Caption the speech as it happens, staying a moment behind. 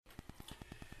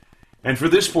And for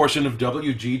this portion of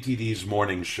WGTD's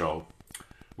morning show,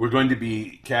 we're going to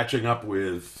be catching up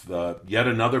with yet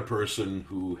another person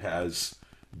who has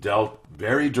dealt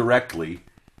very directly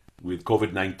with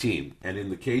COVID 19. And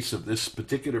in the case of this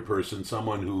particular person,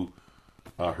 someone who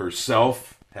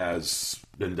herself has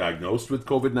been diagnosed with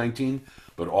COVID 19,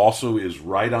 but also is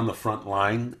right on the front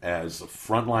line as a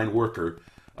frontline worker,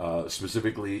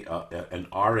 specifically an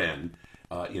RN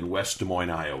in West Des Moines,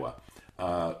 Iowa.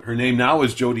 Her name now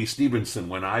is Jody Stevenson.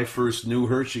 When I first knew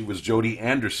her, she was Jody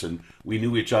Anderson. We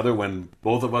knew each other when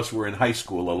both of us were in high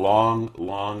school a long,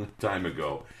 long time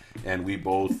ago. And we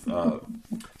both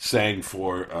sang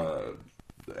for,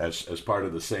 as part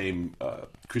of the same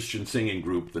Christian singing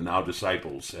group, the Now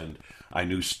Disciples. And I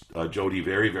knew Jody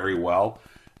very, very well,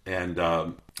 and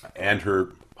her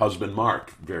husband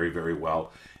Mark very, very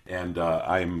well. And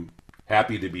I'm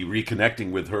happy to be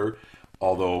reconnecting with her,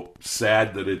 although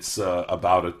sad that it's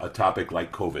about a topic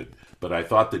like COVID. But I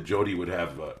thought that Jody would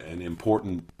have an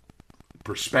important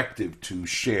perspective to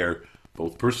share,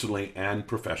 both personally and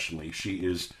professionally. She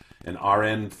is an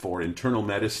RN for internal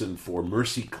medicine for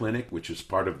Mercy Clinic, which is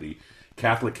part of the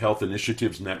Catholic Health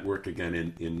Initiatives Network,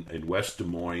 again in West Des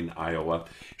Moines, Iowa.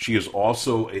 She is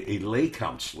also a lay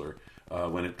counselor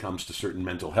when it comes to certain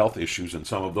mental health issues, and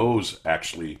some of those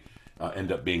actually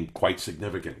end up being quite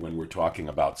significant when we're talking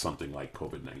about something like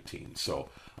COVID-19. So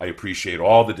I appreciate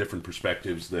all the different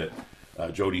perspectives that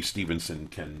Jody Stevenson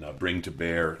can bring to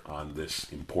bear on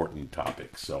this important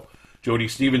topic. So, Jody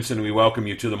Stevenson, we welcome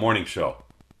you to the morning show.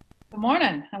 Good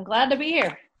morning. I'm glad to be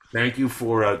here. Thank you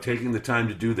for taking the time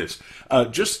to do this.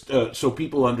 Just so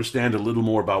people understand a little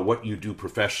more about what you do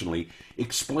professionally,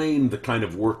 explain the kind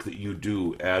of work that you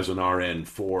do as an RN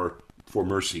for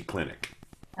Mercy Clinic.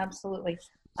 Absolutely.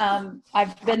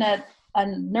 I've been a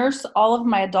nurse all of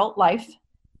my adult life,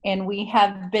 and we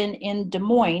have been in Des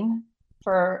Moines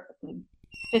for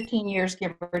 15 years,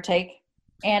 give or take.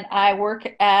 And I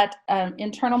work at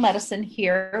internal medicine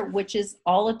here, which is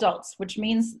all adults, which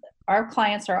means our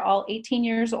clients are all 18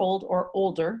 years old or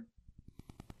older.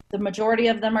 The majority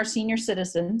of them are senior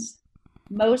citizens.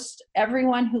 Most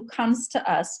everyone who comes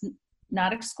to us,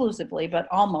 not exclusively, but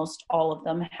almost all of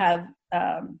them have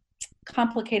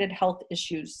complicated health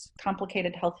issues,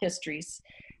 complicated health histories.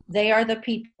 They are the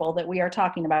people that we are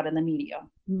talking about in the media.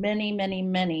 Many, many,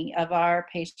 many of our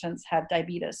patients have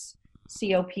diabetes,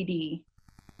 COPD,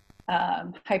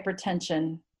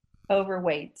 hypertension,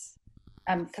 overweight,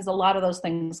 because a lot of those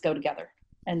things go together.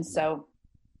 And so,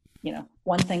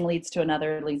 one thing leads to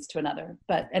another,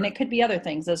 and it could be other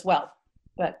things as well.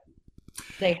 But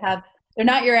they're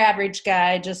not your average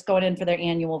guy just going in for their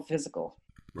annual physical.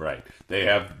 Right. They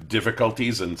have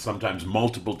difficulties and sometimes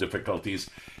multiple difficulties.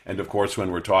 And of course,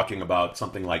 when we're talking about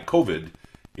something like COVID,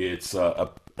 it's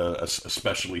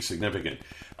especially significant.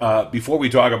 Before we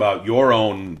talk about your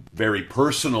own very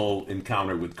personal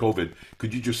encounter with COVID,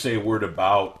 could you just say a word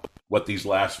about what these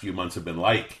last few months have been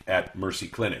like at Mercy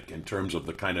Clinic in terms of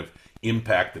the kind of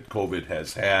impact that COVID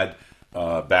has had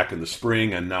back in the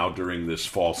spring and now during this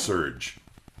fall surge?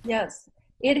 Yes,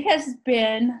 it has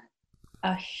been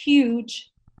a huge,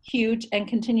 and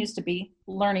continues to be,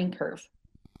 learning curve.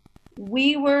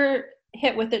 We were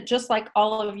hit with it just like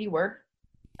all of you were.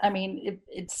 I mean,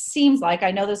 it seems like,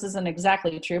 I know this isn't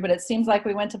exactly true, but it seems like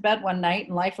we went to bed one night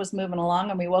and life was moving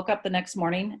along, and we woke up the next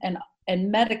morning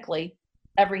and medically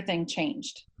everything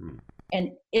changed.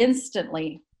 And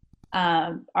instantly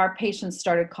our patients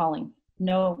started calling.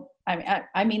 No,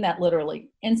 I mean that literally,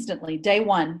 instantly. Day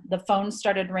one, the phone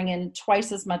started ringing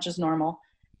twice as much as normal.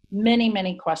 Many,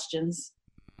 many questions.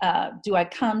 Do I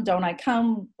come? Don't I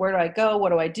come? Where do I go? What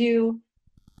do I do?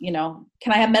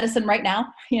 Can I have medicine right now?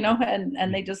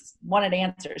 And they just wanted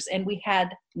answers, and we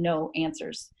had no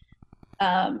answers.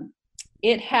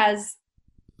 It has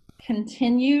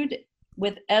continued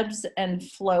with ebbs and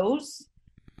flows.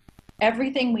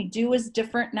 Everything we do is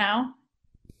different now.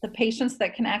 The patients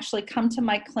that can actually come to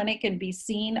my clinic and be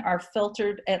seen are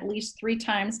filtered at least 3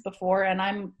 times before, and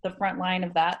I'm the front line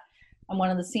of that. I'm one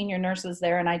of the senior nurses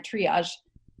there, and I triage.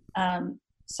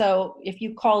 So if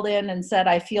you called in and said,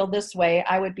 I feel this way,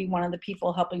 I would be one of the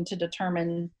people helping to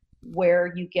determine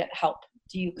where you get help.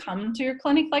 Do you come to your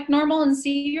clinic like normal and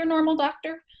see your normal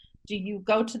doctor? Do you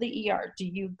go to the ER? Do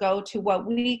you go to what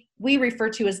we refer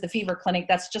to as the fever clinic?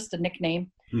 That's just a nickname.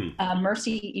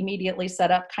 Mercy immediately set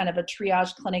up kind of a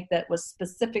triage clinic that was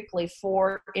specifically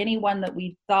for anyone that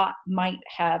we thought might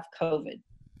have COVID.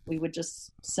 We would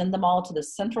just send them all to the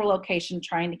central location,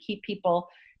 trying to keep people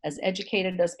as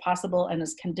educated as possible and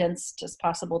as condensed as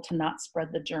possible to not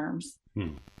spread the germs.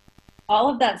 All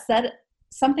of that said,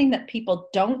 something that people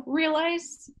don't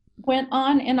realize went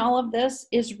on in all of this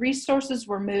is resources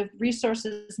were moved.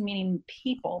 Resources meaning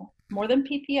people, more than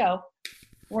PPO,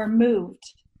 were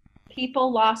moved.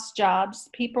 People lost jobs.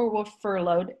 People were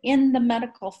furloughed in the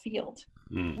medical field.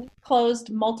 We closed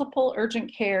multiple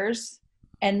urgent cares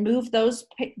and moved those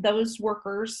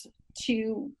workers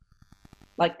to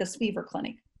like the Weaver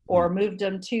Clinic or moved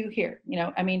them to here. You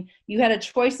know, I mean, you had a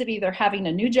choice of either having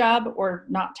a new job or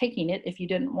not taking it if you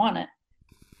didn't want it.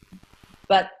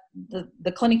 But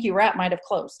the clinic you were at might have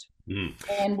closed.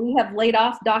 And we have laid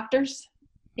off doctors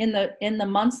in the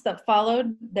months that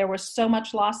followed. There was so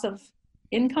much loss of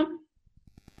income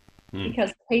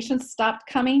because patients stopped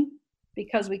coming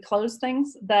because we closed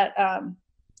things that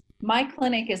my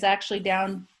clinic is actually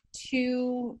down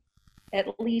to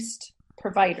at least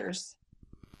providers.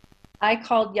 I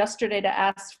called yesterday to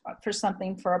ask for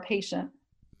something for a patient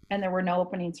and there were no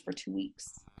openings for 2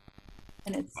 weeks.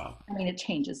 And it's, wow. I mean, it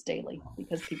changes daily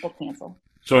because people cancel.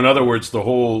 So in other words, the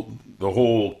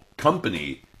whole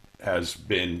company has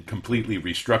been completely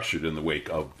restructured in the wake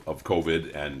of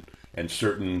COVID, and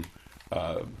certain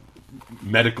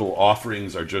medical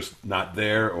offerings are just not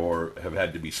there or have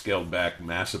had to be scaled back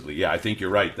massively. Yeah, I think you're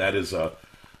right. That is a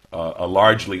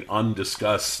largely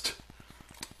undiscussed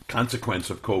consequence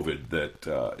of COVID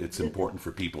that it's important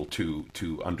for people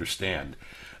to understand.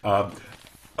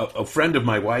 A friend of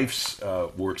my wife's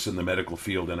works in the medical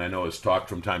field, and I know has talked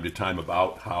from time to time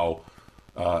about how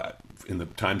in the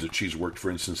times that she's worked, for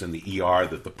instance, in the ER,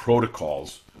 that the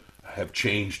protocols have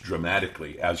changed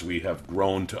dramatically as we have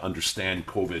grown to understand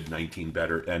COVID-19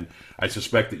 better. And I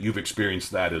suspect that you've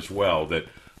experienced that as well, that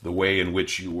the way in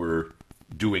which you were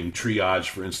doing triage,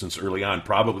 for instance, early on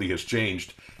probably has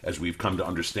changed as we've come to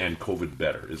understand COVID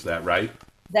better. Is that right?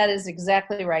 That is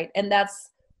exactly right. And that's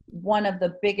one of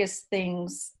the biggest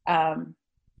things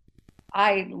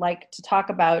I like to talk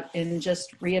about and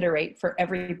just reiterate for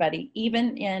everybody.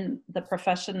 Even in the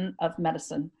profession of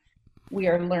medicine, we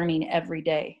are learning every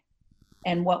day.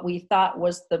 And what we thought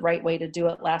was the right way to do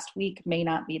it last week may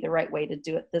not be the right way to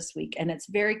do it this week. And it's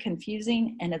very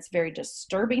confusing and it's very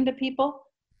disturbing to people,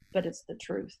 but it's the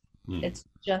truth. It's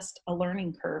just a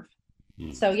learning curve.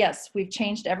 So yes, we've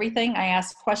changed everything. I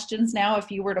ask questions now.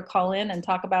 If you were to call in and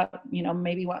talk about,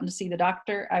 maybe wanting to see the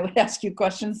doctor, I would ask you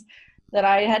questions that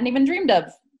I hadn't even dreamed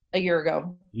of a year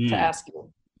ago to ask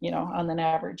you, on an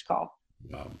average call.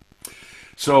 Wow.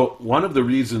 So one of the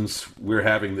reasons we're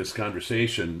having this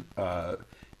conversation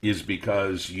is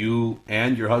because you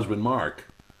and your husband, Mark,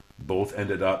 both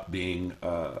ended up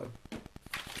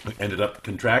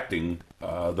contracting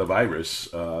the virus.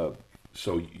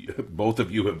 So both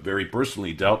of you have very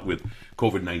personally dealt with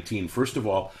COVID-19. First of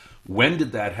all, when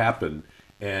did that happen?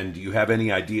 And do you have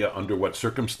any idea under what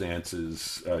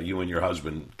circumstances you and your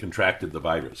husband contracted the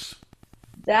virus?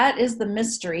 That is the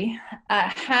mystery.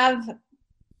 I have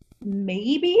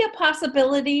maybe a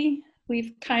possibility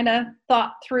we've kind of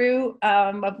thought through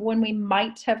of when we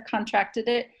might have contracted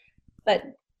it,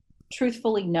 but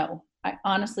truthfully, no. I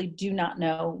honestly do not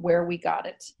know where we got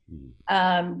it.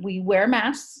 We wear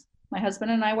masks. My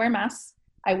husband and I wear masks.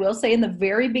 I will say in the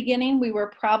very beginning, we were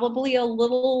probably a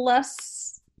little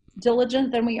less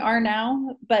diligent than we are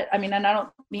now. But I mean, and I don't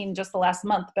mean just the last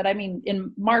month, but I mean,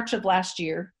 in March of last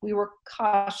year, we were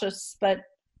cautious, but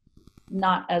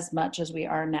not as much as we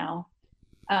are now.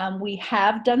 We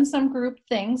have done some group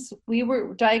things. We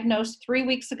were diagnosed 3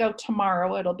 weeks ago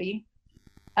tomorrow, it'll be.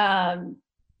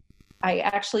 I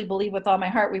actually believe with all my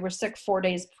heart we were sick 4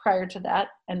 days prior to that,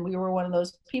 and we were one of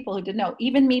those people who didn't know.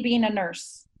 Even me being a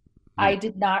nurse, I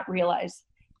did not realize.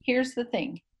 Here's the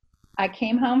thing. I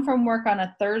came home from work on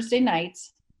a Thursday night,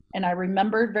 and I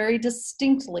remembered very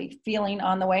distinctly feeling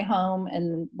on the way home,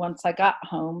 and once I got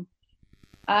home,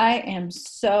 I am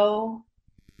so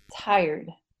tired.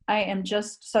 I am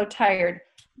just so tired.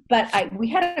 But we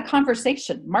had a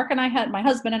conversation. My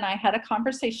husband and I had a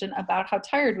conversation about how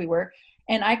tired we were.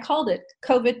 And I called it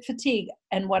COVID fatigue.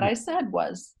 And what I said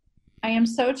was, I am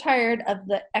so tired of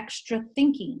the extra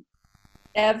thinking.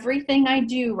 Everything I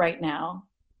do right now,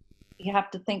 you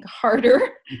have to think harder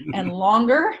and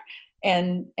longer.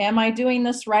 And am I doing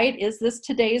this right? Is this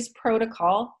today's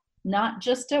protocol? Not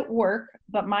just at work,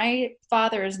 but my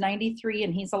father is 93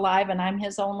 and he's alive and I'm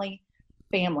his only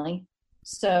family.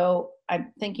 So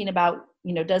I'm thinking about,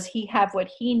 does he have what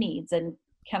he needs? And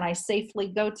can I safely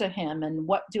go to him? And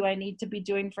what do I need to be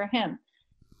doing for him?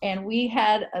 And we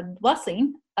had a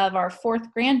blessing of our fourth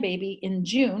grandbaby in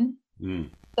June.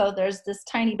 So there's this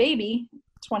tiny baby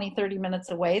 20, 30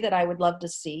 minutes away that I would love to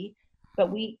see,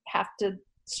 but we have to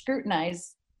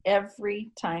scrutinize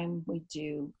every time we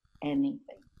do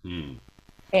anything.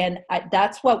 And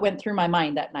that's what went through my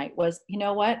mind that night was, you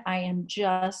know what? I am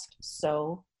just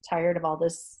so tired of all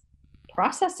this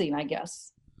processing, I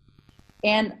guess.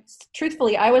 And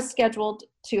truthfully, I was scheduled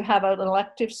to have an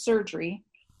elective surgery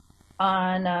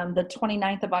on the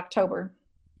 29th of October.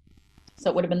 So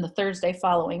it would have been the Thursday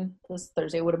following. This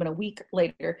Thursday would have been a week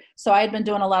later. So I had been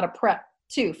doing a lot of prep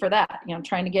too for that,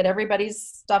 trying to get everybody's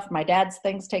stuff, my dad's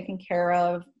things taken care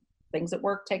of, things at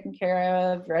work taken care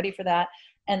of, ready for that.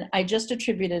 And I just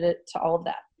attributed it to all of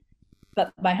that.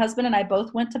 But my husband and I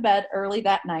both went to bed early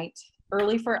that night,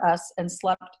 early for us, and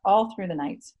slept all through the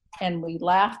night. And we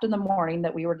laughed in the morning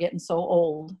that we were getting so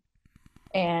old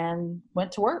and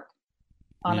went to work,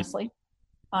 honestly.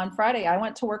 On Friday, I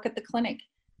went to work at the clinic.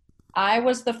 I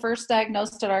was the first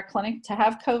diagnosed at our clinic to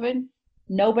have COVID.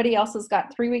 Nobody else has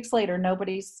got 3 weeks later.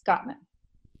 Nobody's gotten it.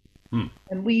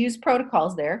 And we use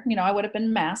protocols there. I would have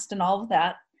been masked and all of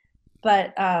that,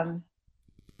 but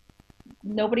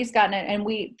nobody's gotten it. And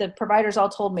the providers all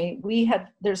told me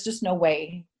there's just no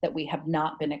way that we have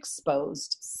not been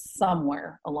exposed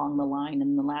somewhere along the line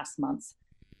in the last months.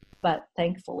 But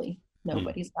thankfully,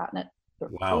 nobody's gotten it.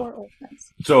 Wow.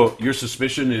 So your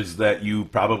suspicion is that you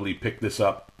probably picked this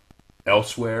up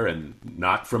elsewhere and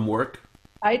not from work?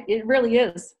 It really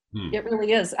is. It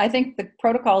really is. I think the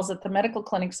protocols at the medical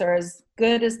clinics are as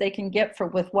good as they can get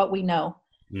with what we know.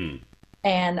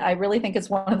 And I really think it's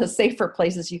one of the safer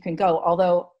places you can go,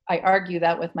 although I argue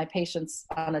that with my patients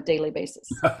on a daily basis.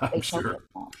 I'm sure.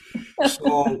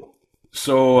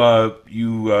 So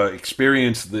you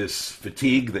experienced this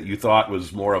fatigue that you thought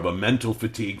was more of a mental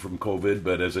fatigue from COVID,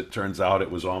 but as it turns out,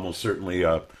 it was almost certainly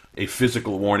a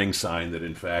physical warning sign that,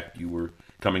 in fact, you were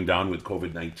coming down with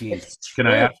COVID-19.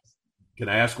 Can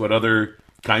I ask what other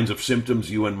kinds of symptoms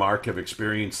you and Mark have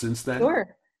experienced since then?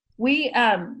 Sure.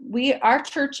 Our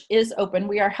church is open.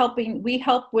 We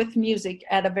help with music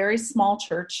at a very small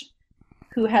church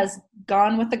who has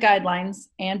gone with the guidelines.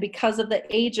 And because of the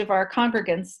age of our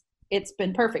congregants, it's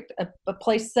been perfect. A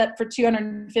place set for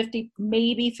 250,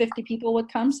 maybe 50 people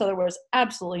would come. So there was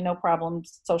absolutely no problem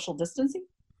social distancing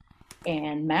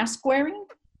and mask wearing.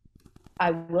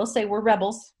 I will say we're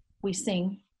rebels. We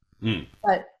sing,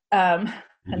 but,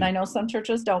 and I know some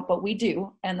churches don't, but we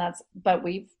do. But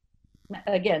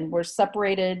we're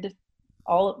separated.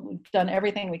 We've done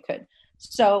everything we could.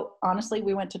 So honestly,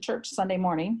 we went to church Sunday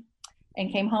morning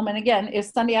and came home. And again,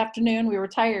 it's Sunday afternoon. We were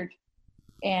tired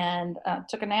and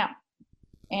took a nap.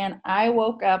 And I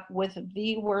woke up with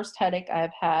the worst headache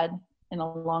I've had in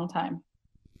a long time.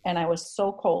 And I was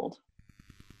so cold.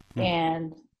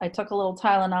 And I took a little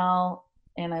Tylenol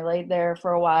and I laid there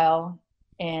for a while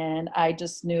and I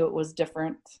just knew it was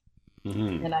different.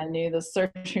 And I knew the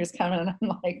surgery was coming. And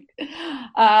I'm like,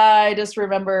 I just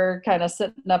remember kind of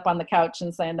sitting up on the couch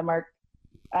and saying to Mark,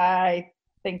 I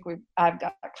think I've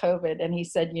got COVID. And he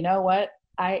said, you know what?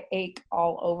 I ache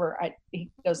all over. He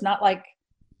goes, not like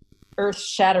earth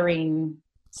shattering,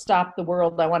 stop the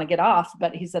world, I want to get off.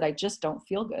 But he said, I just don't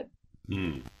feel good.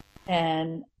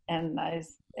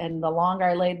 And the longer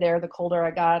I laid there, the colder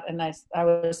I got. And I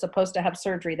was supposed to have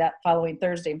surgery that following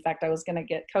Thursday. In fact, I was going to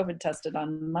get COVID tested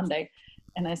on Monday.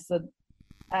 And I said,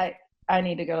 I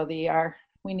need to go to the ER.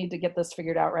 We need to get this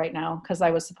figured out right now. Because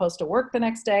I was supposed to work the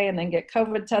next day and then get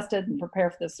COVID tested and prepare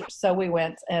for this. So we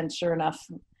went, and sure enough,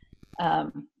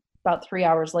 about 3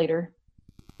 hours later,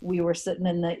 we were sitting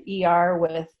in the ER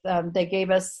with, they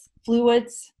gave us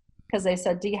fluids because they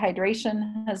said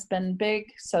dehydration has been big.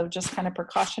 So just kind of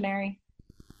precautionary.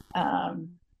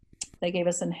 They gave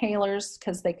us inhalers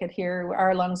because they could hear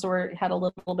our lungs had a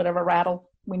little bit of a rattle.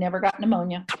 We never got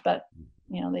pneumonia, but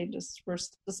they just were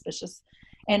suspicious.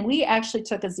 And we actually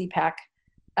took a Z-Pak.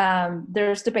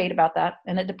 There's debate about that,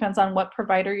 and it depends on what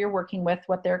provider you're working with,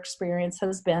 what their experience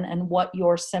has been, and what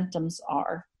your symptoms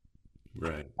are.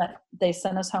 Right. But they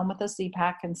sent us home with a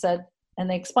Z-Pak and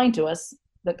they explained to us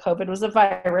that COVID was a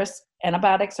virus.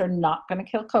 Antibiotics are not going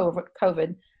to kill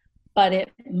COVID, but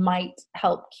it might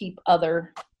help keep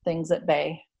other things at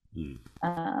bay,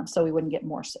 so we wouldn't get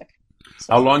more sick.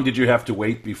 So, how long did you have to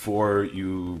wait before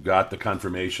you got the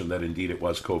confirmation that indeed it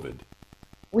was COVID?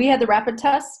 We had the rapid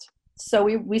test, so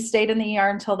we stayed in the ER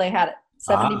until they had it,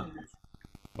 70 minutes.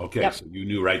 Okay, yep. So you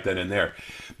knew right then and there.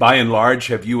 By and large,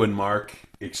 have you and Mark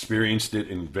experienced it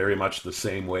in very much the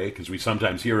same way? Because we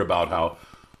sometimes hear about how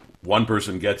one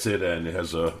person gets it and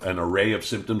has an array of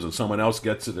symptoms, and someone else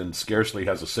gets it and scarcely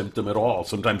has a symptom at all,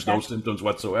 sometimes no symptoms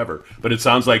whatsoever. But it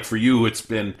sounds like for you, it's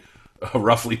been a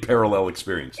roughly parallel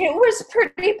experience. It was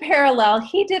pretty parallel.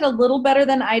 He did a little better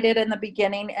than I did in the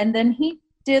beginning, and then he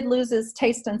did lose his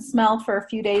taste and smell for a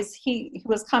few days. He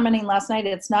was commenting last night,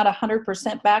 it's not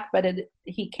 100% back, but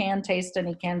he can taste and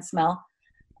he can smell.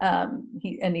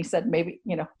 He said maybe,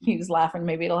 he was laughing,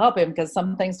 maybe it'll help him because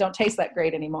some things don't taste that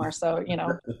great anymore. So,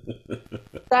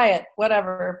 diet,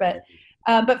 whatever.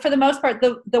 But for the most part,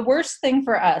 the worst thing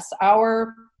for us,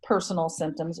 our personal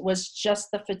symptoms, was just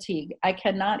the fatigue. I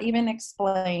cannot even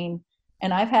explain.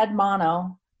 And I've had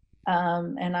mono,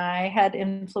 and I had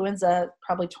influenza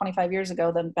probably 25 years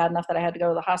ago, then bad enough that I had to go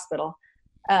to the hospital.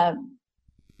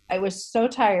 I was so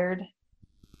tired.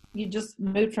 You just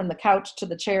moved from the couch to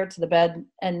the chair to the bed,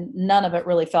 and none of it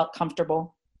really felt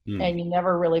comfortable. And you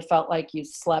never really felt like you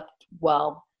slept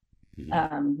well.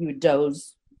 You would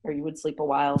doze or you would sleep a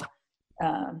while.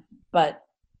 But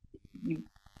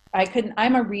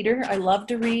I'm a reader. I love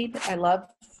to read. I love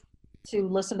to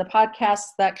listen to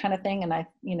podcasts, that kind of thing. And I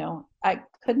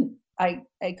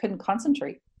couldn't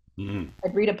concentrate.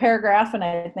 I'd read a paragraph and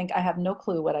I think I have no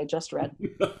clue what I just read.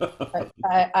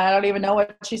 I don't even know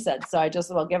what she said. So I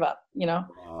just will give up,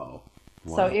 Wow.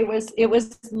 So it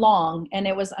was long and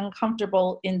it was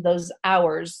uncomfortable in those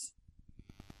hours,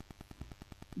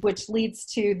 which leads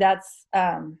to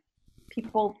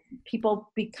people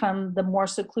become, the more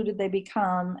secluded they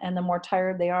become and the more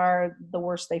tired they are, the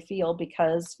worse they feel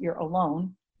because you're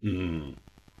alone and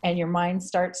your mind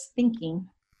starts thinking.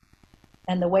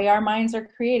 And the way our minds are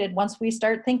created, once we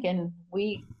start thinking,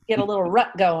 we get a little rut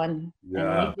going.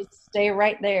 Yeah. And we just stay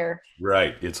right there.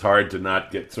 Right. It's hard to not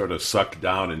get sort of sucked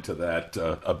down into that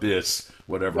abyss,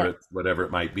 whatever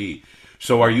it might be.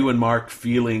 So are you and Mark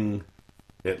feeling,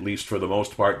 at least for the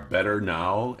most part, better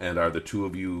now? And are the two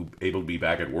of you able to be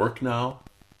back at work now?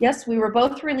 Yes, we were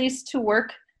both released to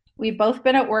work. We've both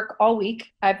been at work all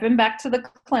week. I've been back to the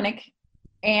clinic,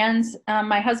 and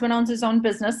my husband owns his own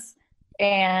business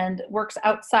and works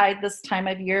outside this time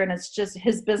of year. And it's just,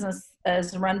 his business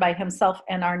is run by himself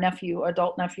and our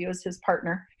adult nephew is his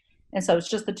partner. And so it's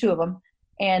just the two of them.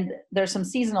 And there's some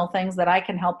seasonal things that I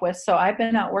can help with. So I've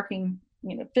been out working,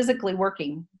 physically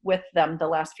working with them the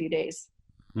last few days.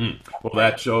 Well,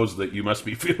 that shows that you must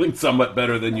be feeling somewhat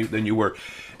better than you were.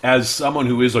 As someone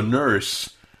who is a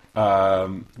nurse,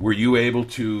 were you able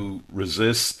to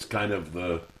resist kind of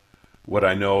what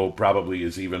I know probably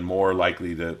is even more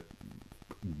likely to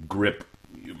grip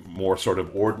more sort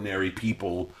of ordinary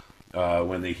people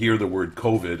when they hear the word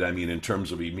COVID? I mean, in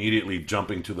terms of immediately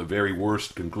jumping to the very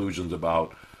worst conclusions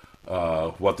about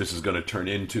what this is going to turn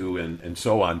into and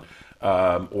so on,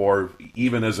 or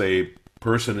even as a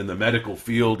person in the medical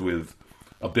field with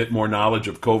a bit more knowledge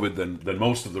of COVID than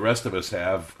most of the rest of us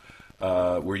have,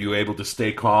 were you able to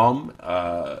stay calm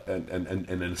and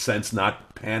in a sense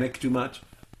not panic too much?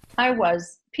 I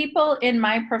was. People in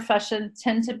my profession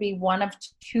tend to be one of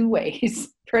two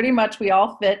ways. Pretty much we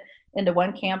all fit into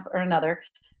one camp or another.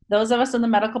 Those of us in the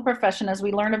medical profession, as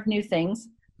we learn of new things,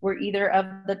 we're either of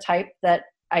the type that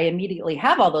I immediately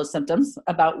have all those symptoms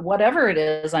about whatever it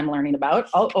is I'm learning about.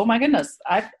 Oh my goodness,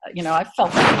 I've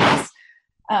felt that.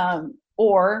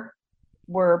 Or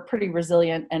we're pretty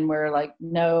resilient and we're like,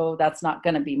 no, that's not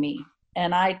going to be me.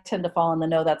 And I tend to fall in the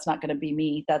no, that's not going to be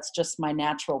me. That's just my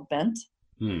natural bent.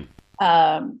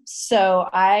 So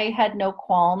I had no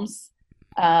qualms.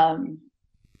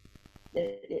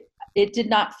 It did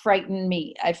not frighten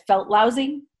me. I felt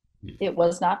lousy. It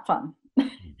was not fun.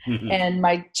 And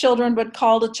my children would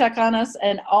call to check on us.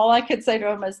 And all I could say to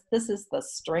them is, this is the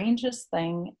strangest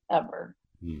thing ever.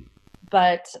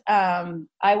 But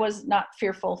I was not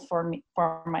fearful for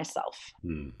myself.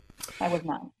 I was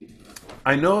not.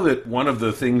 I know that one of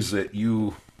the things that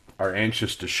you are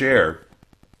anxious to share,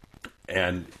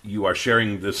 and you are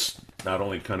sharing this not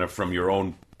only kind of from your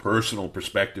own personal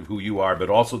perspective, who you are, but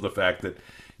also the fact that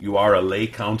you are a lay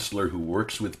counselor who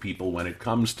works with people when it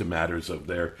comes to matters of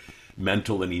their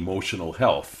mental and emotional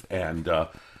health. And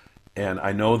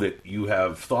I know that you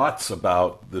have thoughts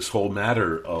about this whole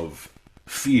matter of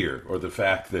fear, or the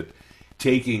fact that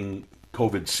taking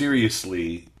COVID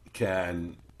seriously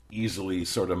can easily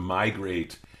sort of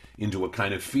migrate into a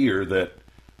kind of fear that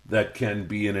can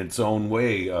be in its own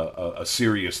way a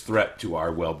serious threat to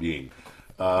our well-being.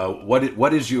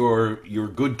 What is your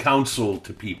good counsel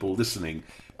to people listening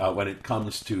when it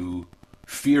comes to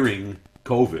fearing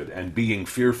COVID and being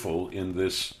fearful in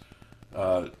this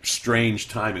strange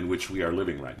time in which we are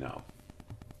living right now?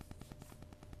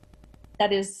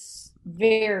 That is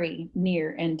very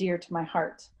near and dear to my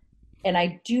heart. And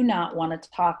I do not want to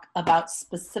talk about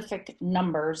specific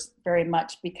numbers very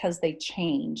much because they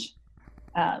change.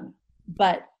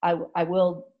 But I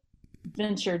will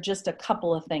venture just a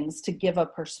couple of things to give a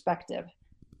perspective.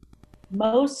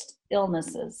 Most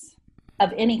illnesses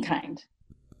of any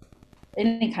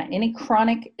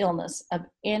chronic illness of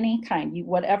any kind,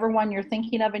 whatever one you're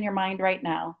thinking of in your mind right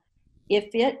now,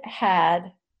 if it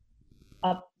had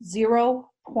a 0.1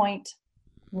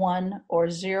 or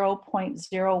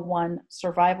 0.01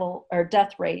 survival or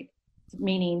death rate,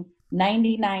 meaning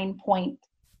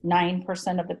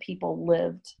 99.9% of the people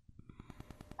lived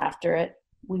after it,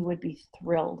 we would be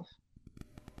thrilled.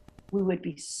 We would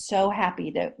be so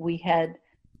happy that we had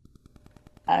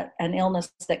an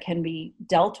illness that can be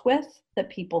dealt with, that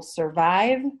people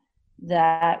survive,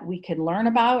 that we can learn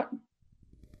about.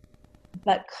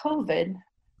 But COVID,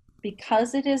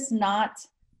 because it is not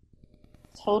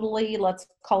totally, let's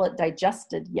call it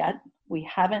digested yet, we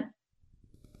haven't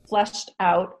fleshed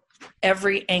out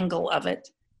every angle of it,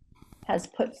 has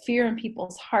put fear in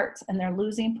people's hearts, and they're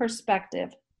losing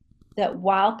perspective that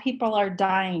while people are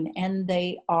dying, and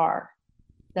they are,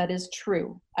 that is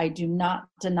true. I do not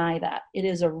deny that. It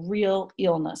is a real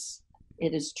illness.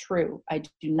 It is true. I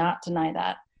do not deny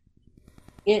that.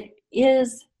 It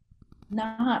is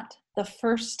not the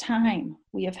first time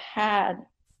we have had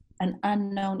an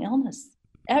unknown illness.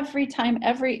 Every time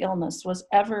every illness was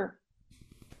ever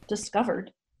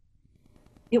discovered,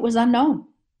 it was unknown.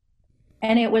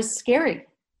 And it was scary.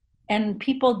 And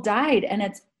people died, and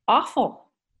it's awful.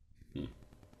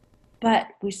 But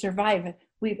we survive.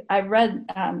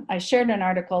 I shared an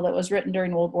article that was written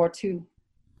during World War II,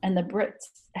 and the Brits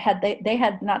they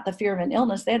had not the fear of an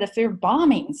illness, they had the fear of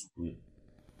bombings.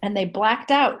 And they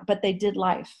blacked out, but they did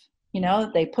life. You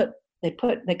know,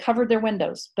 they covered their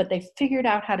windows, but they figured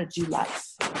out how to do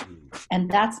life. And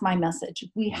that's my message.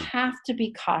 We have to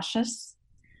be cautious.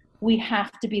 We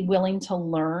have to be willing to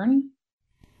learn.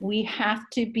 We have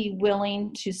to be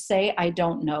willing to say, I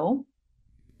don't know,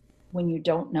 when you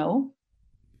don't know.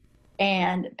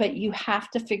 But you have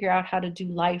to figure out how to do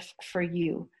life for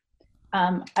you.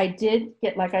 I did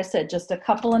get, like I said, just a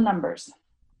couple of numbers.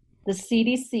 The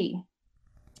CDC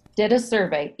did a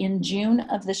survey in June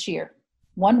of this year,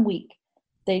 1 week.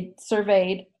 They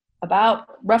surveyed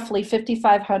about roughly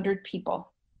 5,500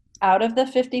 people. Out of the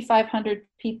 5,500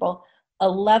 people,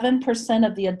 11%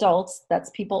 of the adults, that's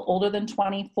people older than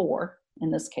 24 in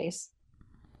this case,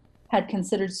 had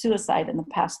considered suicide in the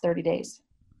past 30 days.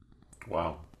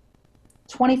 Wow.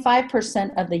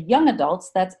 25% of the young adults,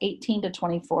 that's 18 to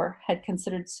 24, had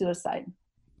considered suicide.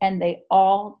 And they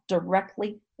all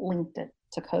directly linked it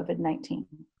to COVID-19.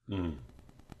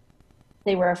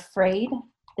 They were afraid.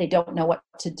 They don't know what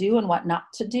to do and what not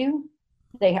to do.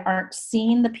 They aren't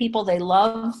seeing the people they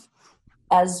love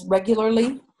as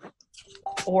regularly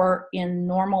or in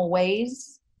normal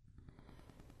ways.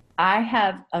 I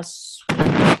have a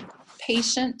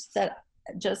patient that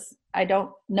I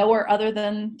don't know her other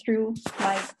than through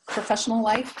my professional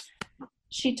life.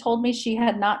 She told me she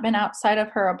had not been outside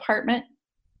of her apartment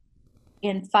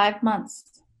in 5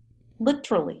 months.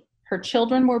 Literally. Her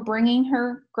children were bringing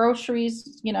her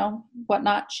groceries,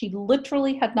 whatnot. She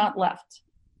literally had not left.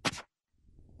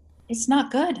 It's not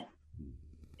good.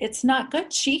 It's not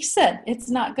good. She said, it's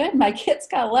not good. My kids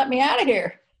got to let me out of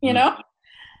here,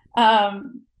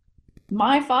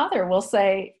 My father will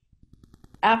say,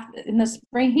 in the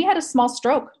spring, he had a small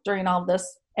stroke during all of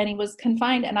this, and he was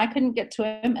confined, and I couldn't get to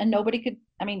him, and nobody could,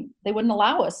 they wouldn't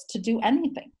allow us to do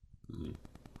anything.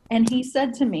 And he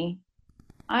said to me,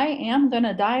 I am going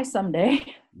to die someday.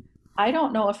 I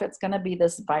don't know if it's going to be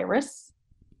this virus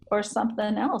or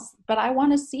something else, but I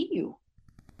want to see you.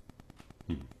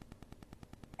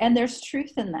 And there's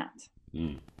truth in that.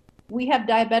 We have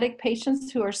diabetic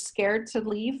patients who are scared to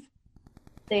leave.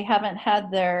 They haven't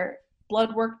had their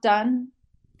blood work done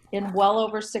in well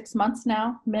over 6 months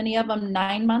now, many of them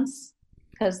 9 months,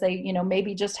 because they,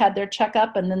 maybe just had their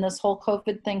checkup and then this whole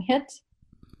COVID thing hit.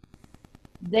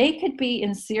 They could be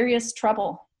in serious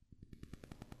trouble.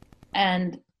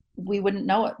 And we wouldn't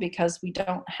know it because we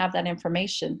don't have that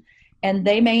information. And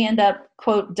they may end up,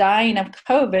 quote, dying of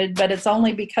COVID, but it's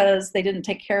only because they didn't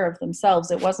take care of themselves.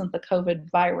 It wasn't the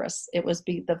COVID virus. It was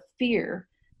the fear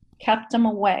kept them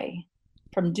away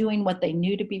from doing what they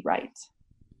knew to be right.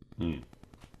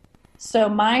 So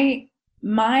my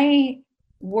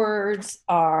words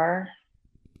are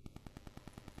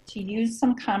to use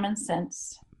some common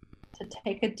sense, to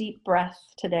take a deep breath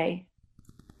today.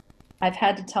 I've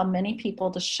had to tell many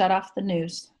people to shut off the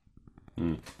news.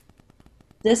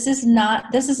 This is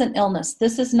an illness.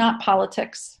 This is not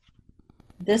politics.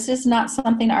 This is not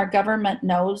something our government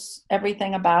knows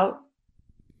everything about.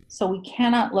 So we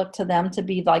cannot look to them to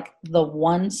be like the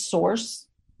one source.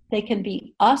 They can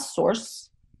be a source.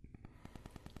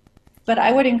 But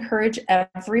I would encourage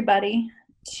everybody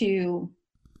to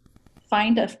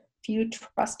find a few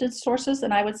trusted sources,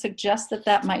 and I would suggest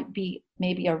that might be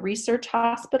maybe a research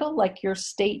hospital like your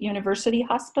state university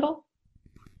hospital,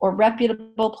 or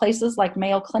reputable places like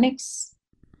Mayo Clinics,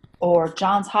 or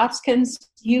Johns Hopkins.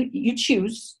 You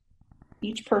choose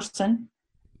each person,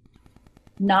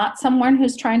 not someone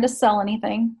who's trying to sell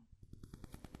anything,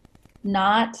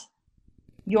 not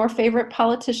your favorite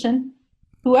politician,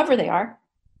 whoever they are,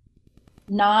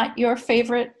 not your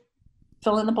favorite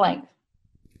fill in the blank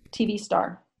TV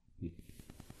star.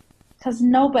 Because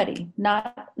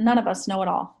none of us know it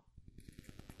all.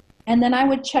 And then I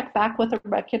would check back with a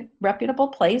reputable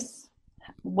place,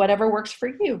 whatever works for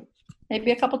you.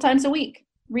 Maybe a couple times a week.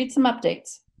 Read some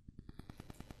updates.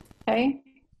 Okay?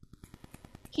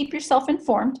 Keep yourself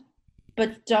informed,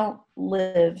 but don't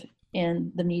live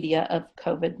in the media of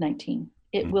COVID-19.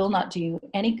 It will not do you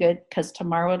any good because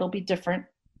tomorrow it'll be different.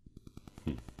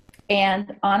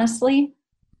 And honestly,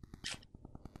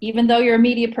 even though you're a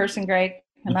media person, Greg,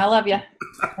 and I love you,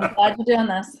 I'm glad you're doing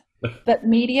this, but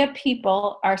media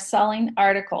people are selling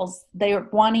articles. They are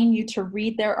wanting you to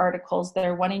read their articles.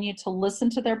 They're wanting you to listen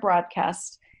to their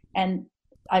broadcasts. And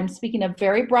I'm speaking a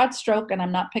very broad stroke, and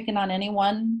I'm not picking on any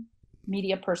one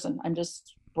media person. I'm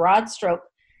just broad stroke.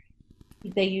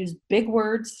 They use big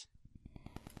words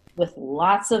with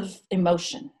lots of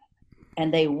emotion,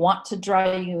 and they want to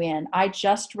draw you in. I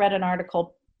just read an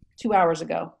article 2 hours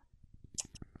ago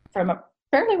from a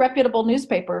fairly reputable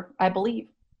newspaper, I believe.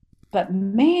 But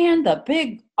man, the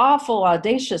big, awful,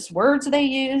 audacious words they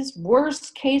used,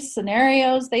 worst case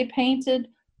scenarios they painted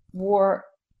were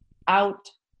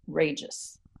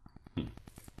outrageous.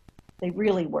 They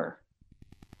really were.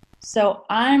 So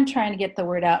I'm trying to get the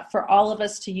word out for all of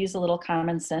us to use a little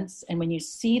common sense. And when you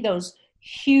see those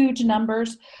huge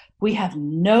numbers, we have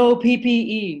no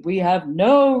PPE, we have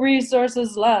no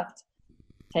resources left.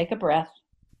 Take a breath,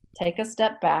 take a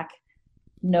step back.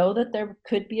 Know that there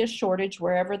could be a shortage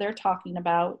wherever they're talking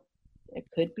about. It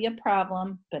could be a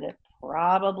problem, but it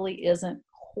probably isn't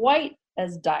quite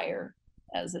as dire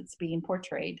as it's being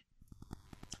portrayed.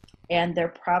 And there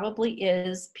probably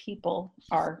is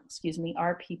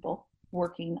our people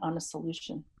working on a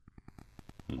solution.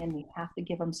 And we have to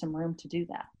give them some room to do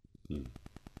that.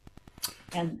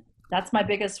 And that's my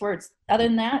biggest words. Other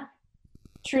than that,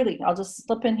 truly, I'll just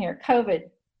slip in here. COVID,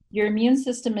 your immune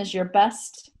system is your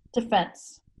best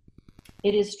defense.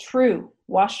 It is true.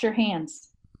 Wash your hands.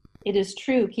 It is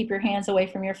true. Keep your hands away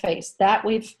from your face.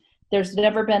 There's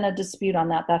never been a dispute on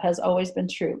that. That has always been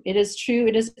true. It is true.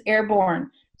 It is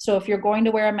airborne. So if you're going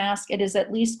to wear a mask, it is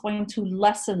at least going to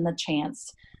lessen the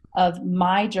chance of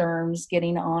my germs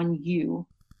getting on you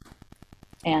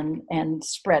and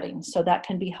spreading. So that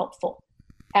can be helpful.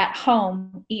 At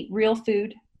home, eat real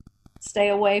food. Stay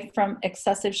away from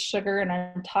excessive sugar, and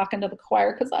I'm talking to the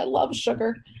choir because I love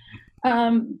sugar.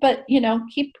 But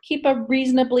keep a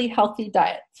reasonably healthy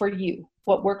diet for you,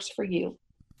 what works for you.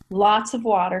 Lots of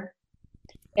water.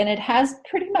 And it has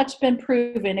pretty much been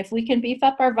proven if we can beef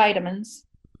up our vitamins,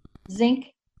 zinc,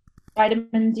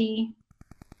 vitamin D,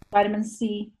 vitamin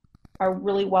C are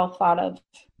really well thought of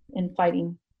in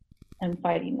fighting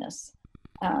this.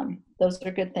 Those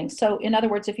are good things. So in other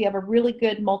words, if you have a really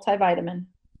good multivitamin,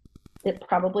 it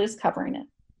probably is covering it.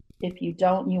 If you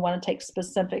don't, you want to take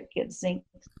specific, get zinc,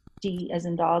 D as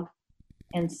in dog,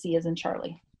 and C as in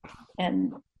Charlie.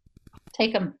 And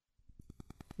take them.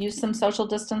 Use some social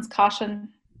distance caution.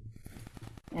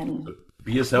 And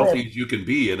be as healthy as you can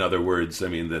be, in other words. I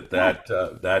mean,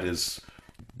 that is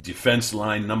defense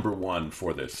line number one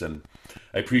for this. And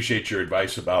I appreciate your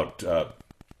advice about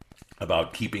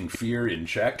keeping fear in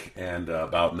check and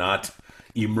about not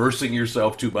immersing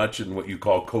yourself too much in what you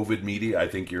call COVID media. I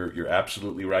think you're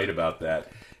absolutely right about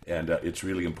that. And it's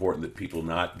really important that people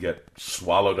not get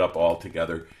swallowed up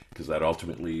altogether, because that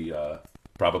ultimately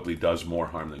probably does more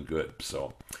harm than good.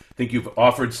 So I think you've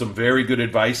offered some very good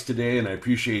advice today, and I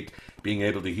appreciate being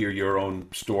able to hear your own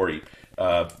story.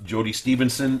 Jody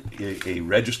Stevenson, a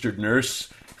registered nurse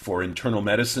for internal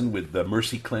medicine with the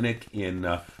Mercy Clinic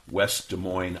in West Des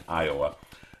Moines, Iowa.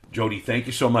 Jody, thank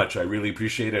you so much. I really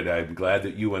appreciate it. I'm glad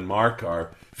that you and Mark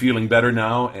are feeling better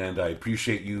now, and I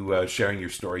appreciate you sharing your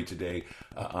story today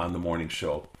on the morning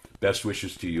show. Best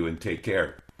wishes to you, and take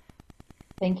care.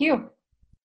 Thank you.